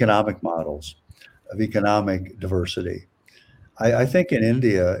economic models, of economic diversity. I think in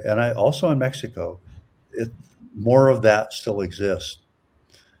India and I also in Mexico, it, more of that still exists.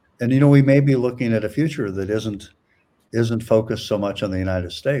 And we may be looking at a future that isn't focused so much on the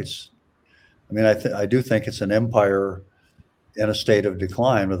United States. I mean, I do think it's an empire in a state of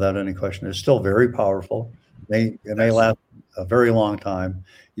decline without any question. It's still very powerful. It may That's last a very long time.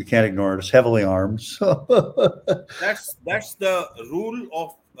 You can't ignore it. It's heavily armed. So that's the rule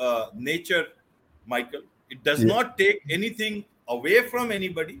of nature, Michael. It does yeah, not take anything away from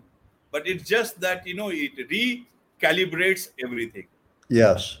anybody, but it's just that it recalibrates everything.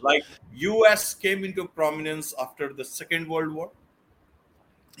 yes, Like US came into prominence after the Second World War.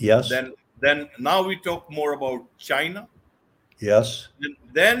 yes, Then now we talk more about China. yes.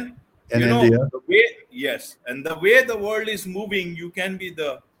 Then In India, the way, yes, and the way the world is moving, you can be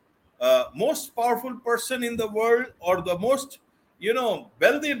the most powerful person in the world or the most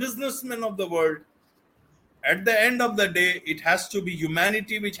wealthy businessman of the world. At the end of the day, it has to be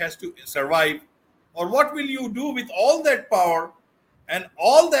humanity which has to survive. Or what will you do with all that power and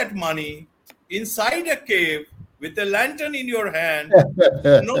all that money inside a cave with a lantern in your hand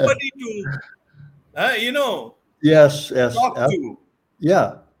and nobody to yes, yes, talk to?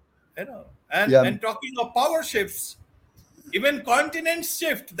 yeah, And yeah, talking of power shifts, even continents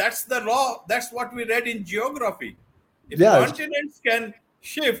shift. That's what we read in geography. If yeah. continents can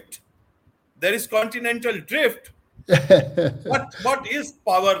shift, there is continental drift. What is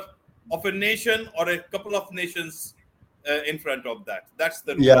power of a nation or a couple of nations in front of that? That's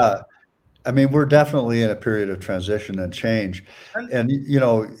the rule of Yeah, it. I mean, we're definitely in a period of transition and change, And and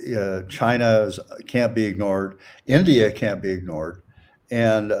can't be ignored. India can't be ignored,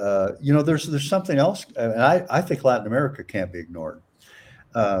 and there's something else, and I think Latin America can't be ignored.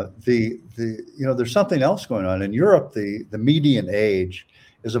 There's something else going on in Europe. The median age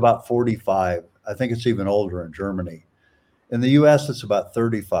is about 45. I think it's even older in Germany. In the U.S., it's about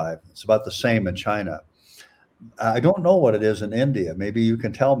 35. It's about the same in China. I don't know what it is in India. Maybe you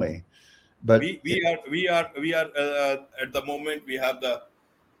can tell me, but we are at the moment we have the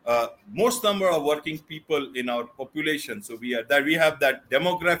most number of working people in our population. So we have that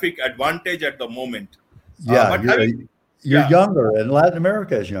demographic advantage at the moment. yeah, But having you're yeah, younger, and Latin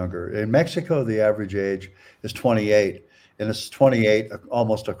America is younger. In Mexico, the average age is 28, and it's 28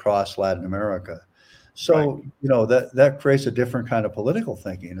 almost across Latin America. right. So, that creates a different kind of political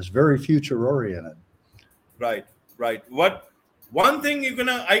thinking. It's very future oriented. Right, right. What one thing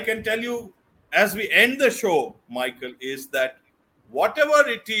I can tell you as we end the show, Michael, is that whatever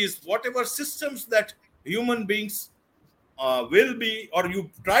it is, whatever systems that human beings will be, or you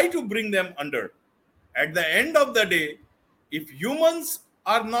try to bring them under, at the end of the day, if humans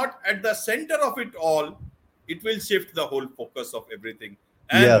are not at the center of it all, it will shift the whole focus of everything.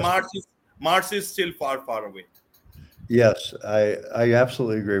 And Yes, Mars is still far, far away. yes, I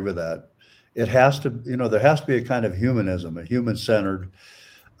absolutely agree with that. It has to, there has to be a kind of humanism, a human centered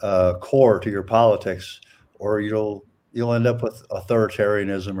core to your politics, or you'll end up with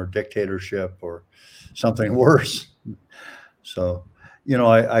authoritarianism or dictatorship or something worse. So,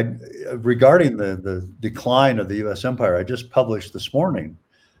 I regarding the decline of the U.S. empire, I just published this morning.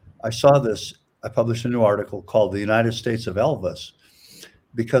 I saw this. I published a new article called "The United States of Elvis,"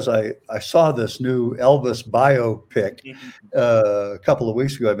 because I saw this new Elvis biopic a couple of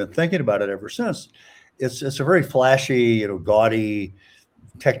weeks ago. I've been thinking about it ever since. It's a very flashy, gaudy,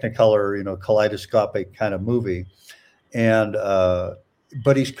 Technicolor, kaleidoscopic kind of movie, and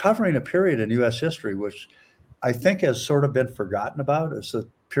but he's covering a period in U.S. history which I think has sort of been forgotten about. It's the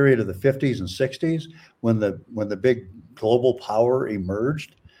period of the 50s and 60s when the big global power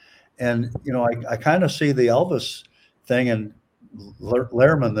emerged, and I kind of see the Elvis thing, and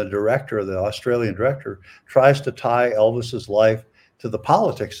Lehrman, the director, the Australian director, tries to tie Elvis's life to the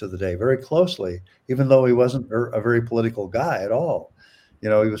politics of the day very closely, even though he wasn't a very political guy at all. He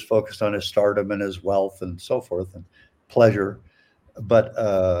was focused on his stardom and his wealth and so forth and pleasure. But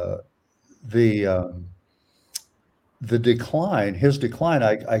the the decline, his decline,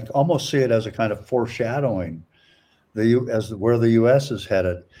 I almost see it as a kind of foreshadowing as where the U.S. is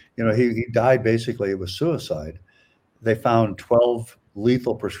headed. You know, he died basically, it was suicide. They found 12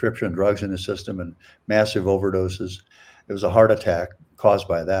 lethal prescription drugs in his system and massive overdoses. It was a heart attack caused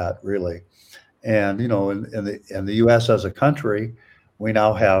by that, really. And you know, in the U.S. as a country, we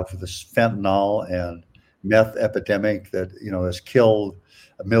now have this fentanyl and meth epidemic that has killed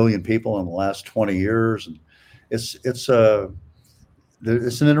 1 million people in the last 20 years, and it's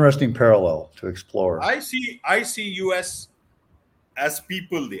an interesting parallel to explore. I see US as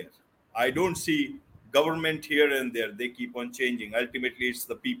people there. I don't see government here and there. They keep on changing. Ultimately, it's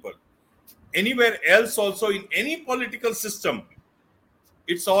the people. Anywhere else, also in any political system,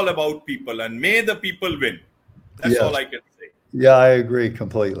 it's all about people. And may the people win. That's all Yes, I can say. yeah, I agree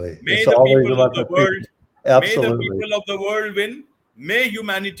completely. May It's the always people of about the the world, people. may the Absolutely. people of the world win. May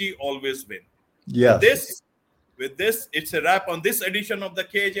humanity always win. With Yes. this, with this, it's a wrap on this edition of the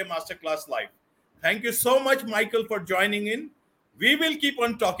KJ Masterclass Live. Thank you so much, Michael, for joining in. We will keep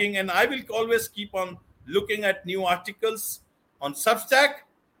on talking, and I will always keep on looking at new articles on Substack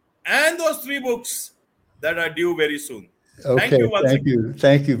and those 3 books that are due very soon. Thank Okay. you once Thank again. you.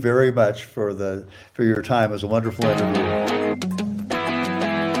 Thank you very much for your time. It was a wonderful interview.